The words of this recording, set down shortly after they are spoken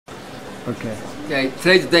Okay. Okay,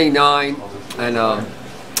 today's day 9, and I'm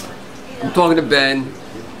talking to Ben,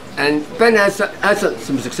 and Ben has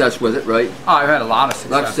some success with it, right? Oh, I've had a lot of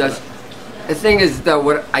success. A lot of success. The thing is that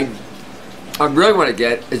what I really want to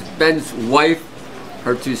get is Ben's wife,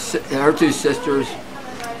 her two sisters,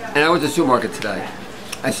 and I went to the supermarket today.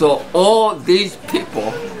 I saw all these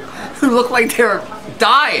people who look like they're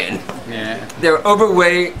dying. Yeah. They're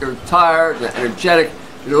overweight, they're tired, they're energetic,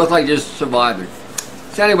 they look like they're just surviving.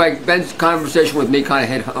 So anyway, Ben's conversation with me kind of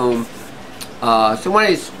hit home. So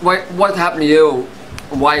what happened to you,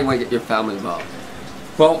 and why you want to get your family involved?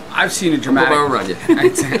 Well, I've seen a dramatic.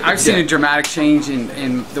 I've seen Yeah. a dramatic change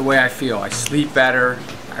in the way I feel. I sleep better.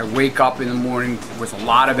 I wake up in the morning with a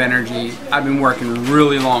lot of energy. I've been working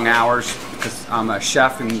really long hours because I'm a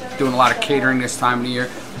chef and doing a lot of catering this time of the year,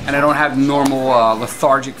 and I don't have the normal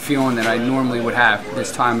lethargic feeling that I normally would have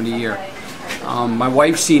this time of the year. My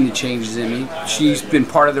wife's seen the changes in me. She's been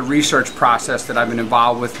part of the research process that I've been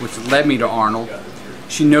involved with, which led me to Arnold.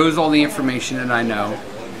 She knows all the information that I know.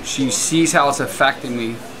 She sees how it's affecting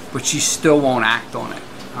me, but she still won't act on it.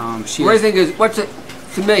 What do you think is,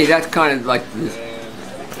 to me, that's kind of like this.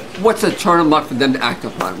 What's a turn of luck for them to act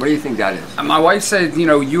upon? What do you think that is? My wife said, you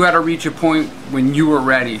know, you had to reach a point when you were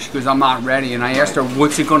ready. She goes, I'm not ready. And I asked her,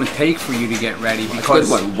 what's it going to take for you to get ready?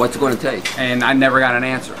 Because, what's it going to take? And I never got an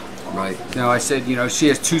answer. Right. You know, I said, you know, she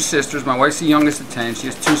has 2 sisters. My wife's the youngest of 10. She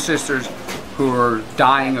has 2 sisters who are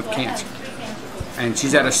dying of cancer. And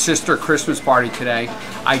she's at a sister Christmas party today.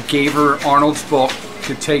 I gave her Arnold's book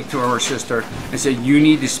to take to her sister and said, you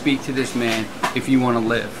need to speak to this man if you want to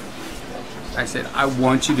live. I said, I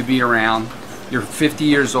want you to be around. You're 50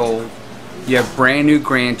 years old. You have brand new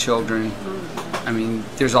grandchildren. I mean,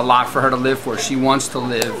 there's a lot for her to live for. She wants to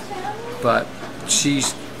live, but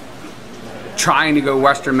she's trying to go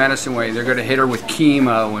Western medicine way. They're going to hit her with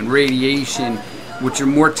chemo and radiation, which are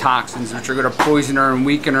more toxins, which are going to poison her and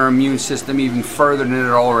weaken her immune system even further than it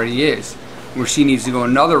already is. Where she needs to go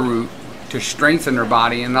another route to strengthen her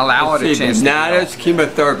body and allow it a chance to bananas,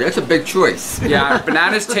 chemotherapy. That's a big choice. Yeah,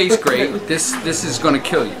 bananas taste great. This is going to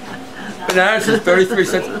kill you. Bananas is 33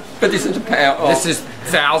 cents, 50 cents a pound. Oh. This is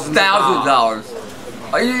thousands of dollars.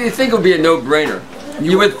 You think it would be a no-brainer.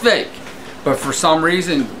 You would think. But for some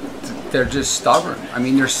reason, they're just stubborn. I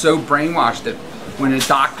mean, they're so brainwashed that when a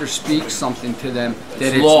doctor speaks something to them,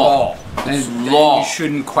 that it's law. It's law. You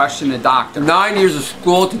shouldn't question the doctor. 9 years of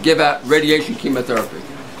school to give out radiation chemotherapy.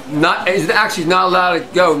 He's actually not allowed to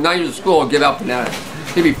go 9 years of school and give out bananas.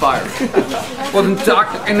 He'd be fired. Well,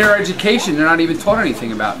 in their education, they're not even taught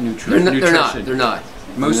anything about nutrition. They're not.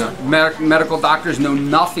 Most medical doctors know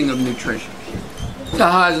nothing of nutrition. So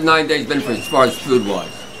how has the 9 days been for as far as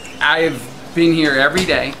food-wise? I have been here every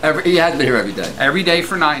day. He has been here every day. Every day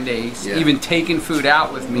for 9 days. Yeah. Even taking food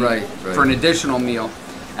out with me for an additional meal.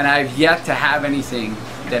 And I've yet to have anything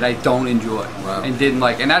that I don't enjoy and didn't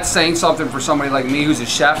like. And that's saying something for somebody like me who's a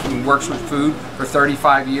chef and works with food for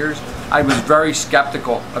 35 years. I was very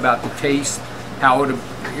skeptical about the taste,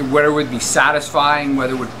 whether it would be satisfying,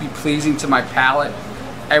 whether it would be pleasing to my palate.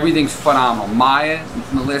 Everything's phenomenal. Maya,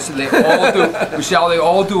 Melissa, they all do, Michelle, they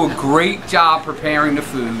all do a great job preparing the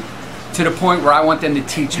food to the point where I want them to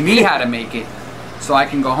teach me how to make it so I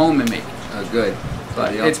can go home and make it. Oh, good.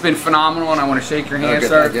 But it's been phenomenal, and I want to shake your hand,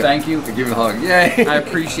 sir. Thank you. Give me a hug. Yay. I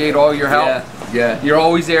appreciate all your help. Yeah. You're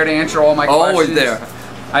always there to answer all my questions. Always there.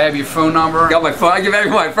 I have your phone number. Got my phone. I give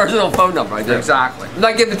everyone my personal phone number. I do. Exactly. I'm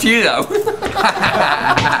not giving it to you though.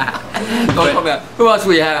 Who else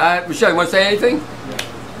we have? Michelle, you want to say anything?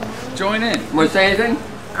 Join in. You want to say anything?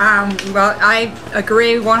 Well, I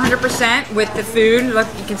agree 100% with the food. Look,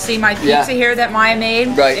 you can see my pizza here that Maya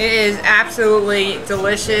made. Right. It is absolutely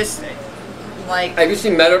delicious. Like, have you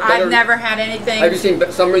seen better? I've never had anything. Have you seen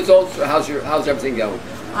some results? How's everything going?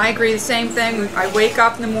 I agree the same thing. I wake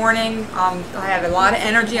up in the morning. I have a lot of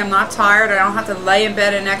energy. I'm not tired. I don't have to lay in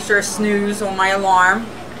bed an extra snooze on my alarm.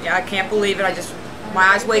 Yeah, I can't believe it. My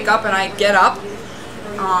eyes wake up and I get up.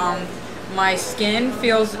 My skin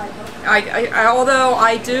feels. Although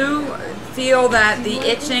I do feel that the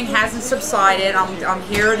itching hasn't subsided. I'm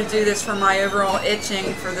here to do this for my overall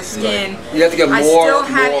itching for the skin. Right. You have to get more. I still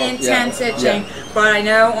have intense itching, but I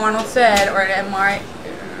know Arnold said, or am I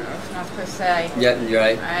not supposed to say? Yeah, you're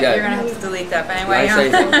right. You're gonna have to delete that, but anyway.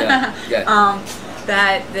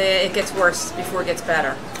 That it gets worse before it gets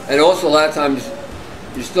better. And also, a lot of times,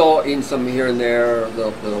 you're still eating some here and there.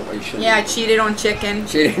 Yeah, I cheated on chicken.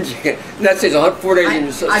 Cheated on chicken. And that says 4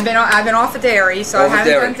 days. I've been off of dairy, so I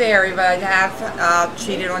haven't done dairy, but I have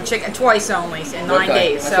cheated on chicken twice only in 9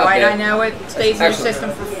 days. So I know it stays in your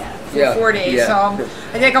system for 4 days. So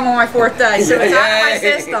I think I'm on my 4th day. So it's out of my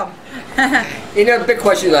system. You know, the big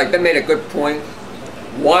question, like, Ben made a good point.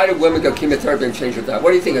 Why do women go chemotherapy and change their diet?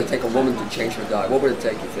 What do you think it would take a woman to change her diet? What would it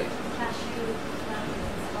take, you think?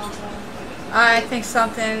 I think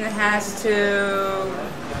something has to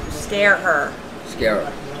scare her. Scare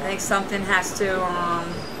her. I think something has to,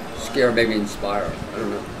 Scare her, maybe inspire her. I don't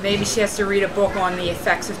know. maybe she has to read a book on the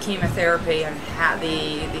effects of chemotherapy and how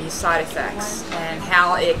the side effects and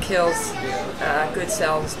how it kills good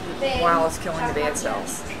cells while it's killing the bad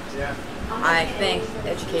cells. I think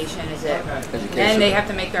education is it. Education. And they have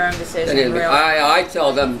to make their own decision. Really. I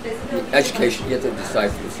tell them, education, you have to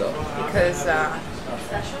decide for yourself. Because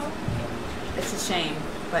it's a shame.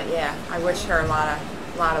 But yeah, I wish her a lot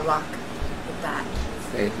of luck with that.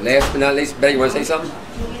 Okay, last but not least, Betty, you want to say something?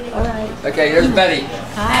 All right. Okay, here's Betty.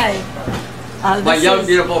 Hi. My young,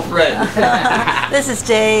 beautiful friend. This is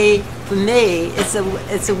day, for me,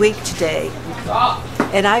 it's a week today.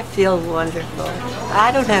 And I feel wonderful.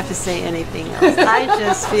 I don't have to say anything else. I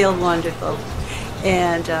just feel wonderful.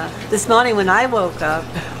 And this morning when I woke up,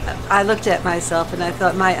 I looked at myself and I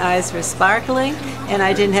thought my eyes were sparkling and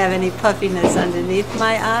I didn't have any puffiness underneath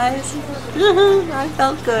my eyes. I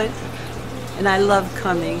felt good. And I love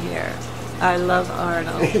coming here. I love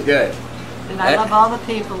Arnold. Good. And I love all the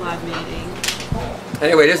people I'm meeting.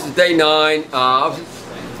 Anyway, this is day 9.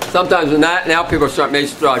 Sometimes when now people may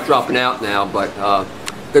start dropping out now, but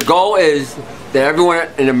the goal is that everyone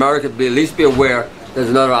in America at least be aware there's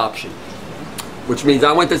another option. Which means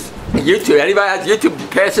I want this YouTube. Anybody has YouTube,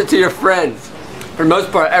 pass it to your friends. For the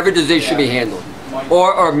most part, every disease should be handled.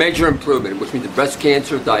 Or a major improvement, which means breast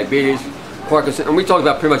cancer, diabetes, Parkinson, and we talked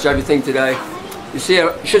about pretty much everything today. You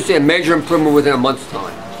should see a major improvement within a month's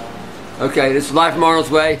time. Okay, this is Live from Arnold's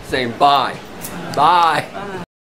Way saying bye. Bye.